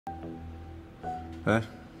哎，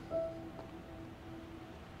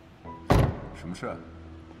什么事？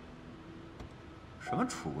什么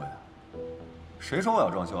出轨啊？谁说我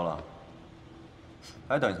要装修了？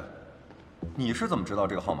哎，等一下，你是怎么知道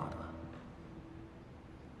这个号码的？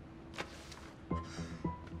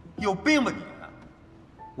有病吧你！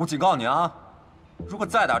我警告你啊，如果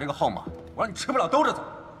再打这个号码，我让你吃不了兜着走。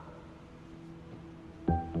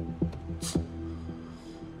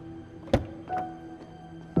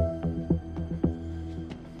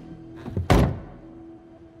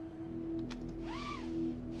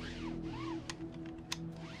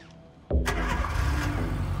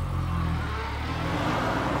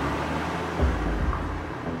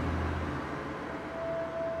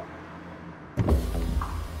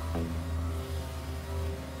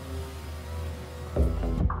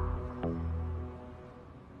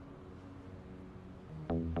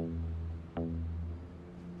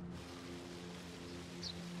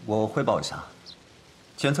 我汇报一下，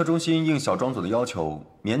检测中心应小庄组的要求，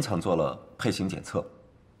勉强做了配型检测，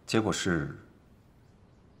结果是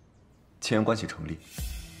亲缘关系成立。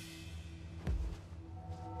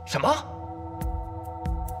什么？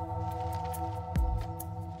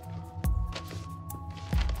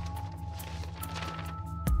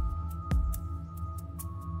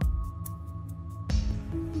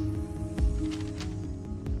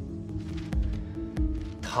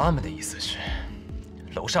他们的意思是？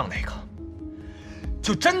 楼上那个，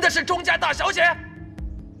就真的是庄家大小姐，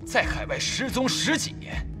在海外失踪10几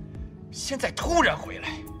年，现在突然回来，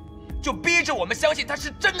就逼着我们相信她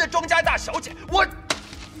是真的庄家大小姐。我，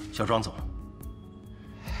小庄总，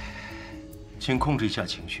请控制一下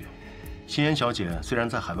情绪。心妍小姐虽然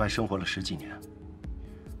在海外生活了10几年，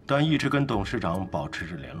但一直跟董事长保持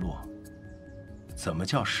着联络，怎么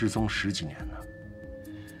叫失踪10几年呢？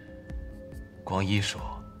光一说。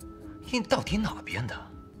 你到底哪边的？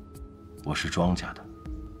我是庄家的。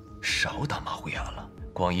少打马虎眼了。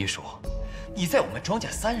光一说，你在我们庄家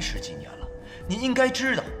30几年了，你应该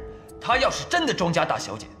知道，她要是真的庄家大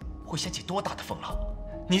小姐，会掀起多大的风浪。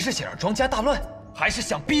你是想让庄家大乱，还是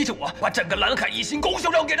想逼着我把整个蓝海一心拱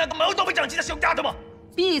手让给那个毛都没长齐的小丫头吗？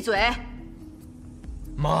闭嘴！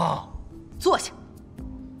妈，坐下。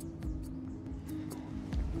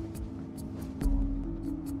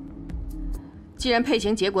 既然配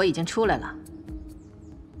型结果已经出来了，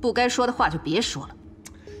不该说的话就别说了。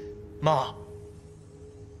妈，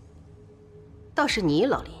倒是你，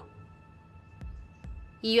老林，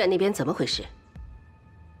医院那边怎么回事？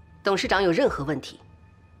董事长有任何问题，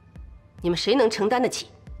你们谁能承担得起？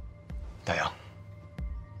大洋，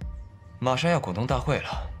马上要股东大会了，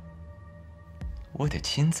我得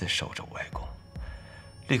亲自守着我外公，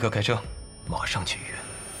立刻开车，马上去医院。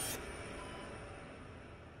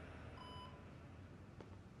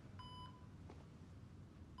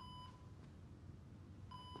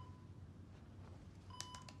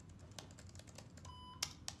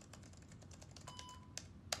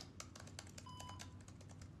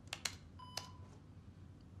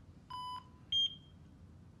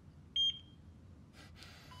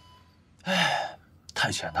 哎，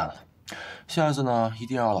太简单了。下次呢，一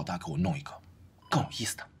定要让老大给我弄一个更有意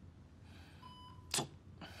思的。走。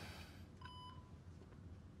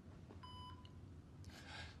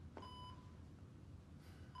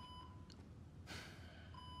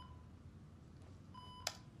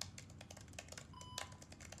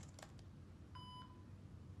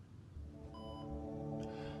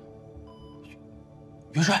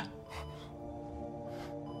元帅。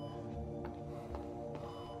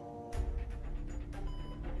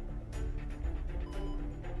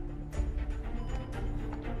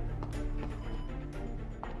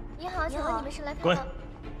 你好，请问你们是来滚！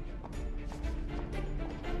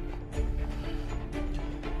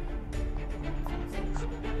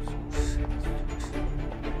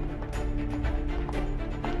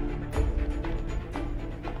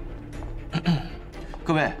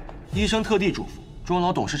各位，医生特地嘱咐，庄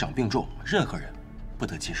老董事长病重，任何人不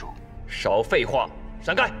得进入。少废话，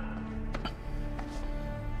闪开！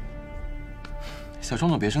小庄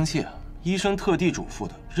总别生气啊，医生特地嘱咐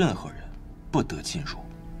的，任何人不得进入。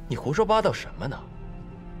 你胡说八道什么呢？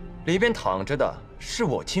里边躺着的是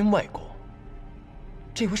我亲外公，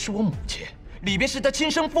这位是我母亲，里边是他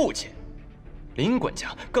亲生父亲，林管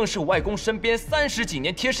家更是我外公身边30几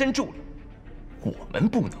年贴身助理，我们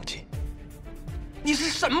不能进。你是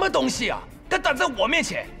什么东西啊？敢挡在我面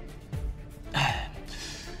前？哎，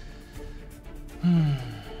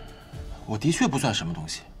我的确不算什么东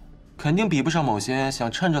西，肯定比不上某些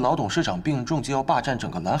想趁着老董事长病重就要霸占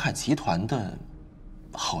整个蓝海集团的。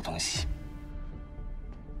 好东西！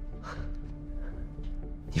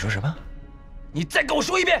你说什么？你再给我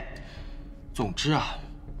说一遍！总之啊，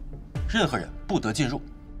任何人不得进入。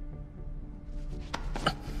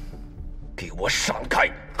给我闪开！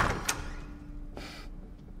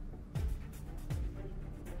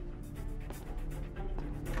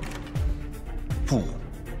不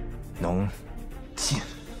能进。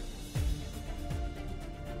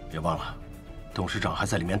别忘了，董事长还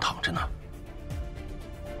在里面躺着呢。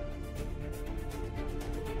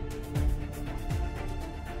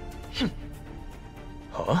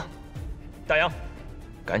啊！大洋，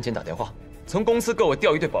赶紧打电话，从公司给我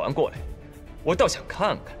调一队保安过来。我倒想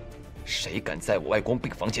看看，谁敢在我外公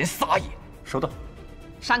病房前撒野。收到。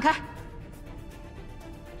闪开！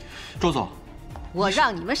周总，我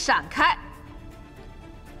让你们闪开！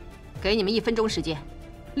给你们1分钟时间，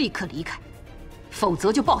立刻离开，否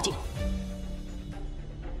则就报警。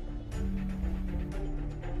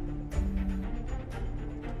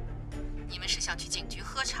你们是想去警局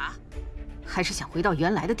喝茶，还是想回到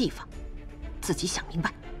原来的地方？自己想明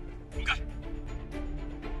白。明白。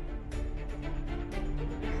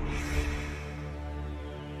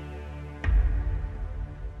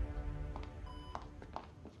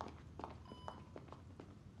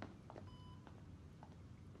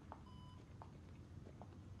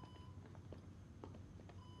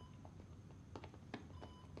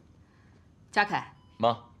嘉凯，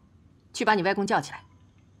妈，去把你外公叫起来。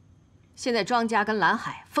现在庄家跟蓝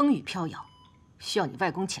海风雨飘摇，需要你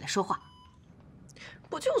外公起来说话。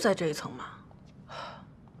不就在这一层吗？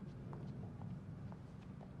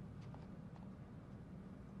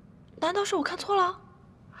难道是我看错了？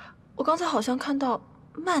我刚才好像看到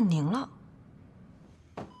曼宁了。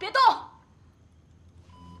别动！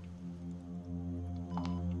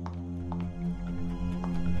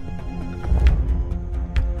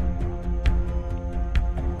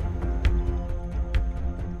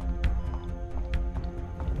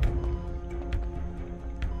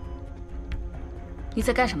你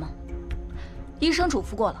在干什么？医生嘱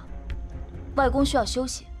咐过了，外公需要休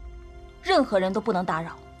息，任何人都不能打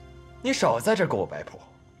扰。你少在这给我摆谱，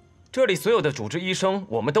这里所有的主治医生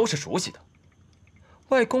我们都是熟悉的。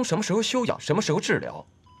外公什么时候休养，什么时候治疗，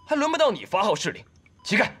还轮不到你发号施令。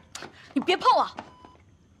起开！你别碰我！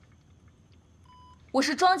我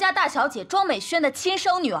是庄家大小姐庄美轩的亲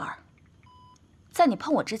生女儿，在你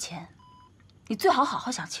碰我之前，你最好好好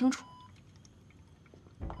想清楚。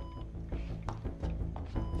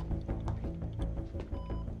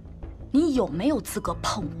你有没有资格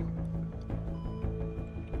碰我？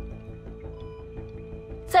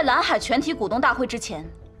在蓝海全体股东大会之前，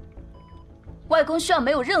外公需要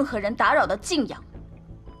没有任何人打扰的静养。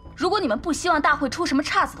如果你们不希望大会出什么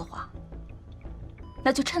岔子的话，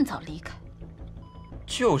那就趁早离开。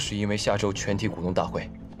就是因为下周全体股东大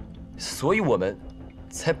会，所以我们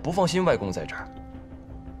才不放心外公在这儿。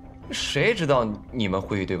谁知道你们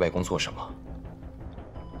会对外公做什么？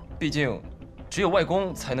毕竟，只有外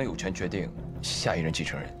公才能有权决定下一任继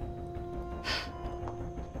承人。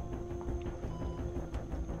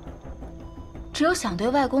只有想对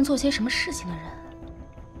外公做些什么事情的人，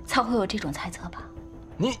才会有这种猜测吧？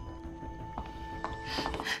你。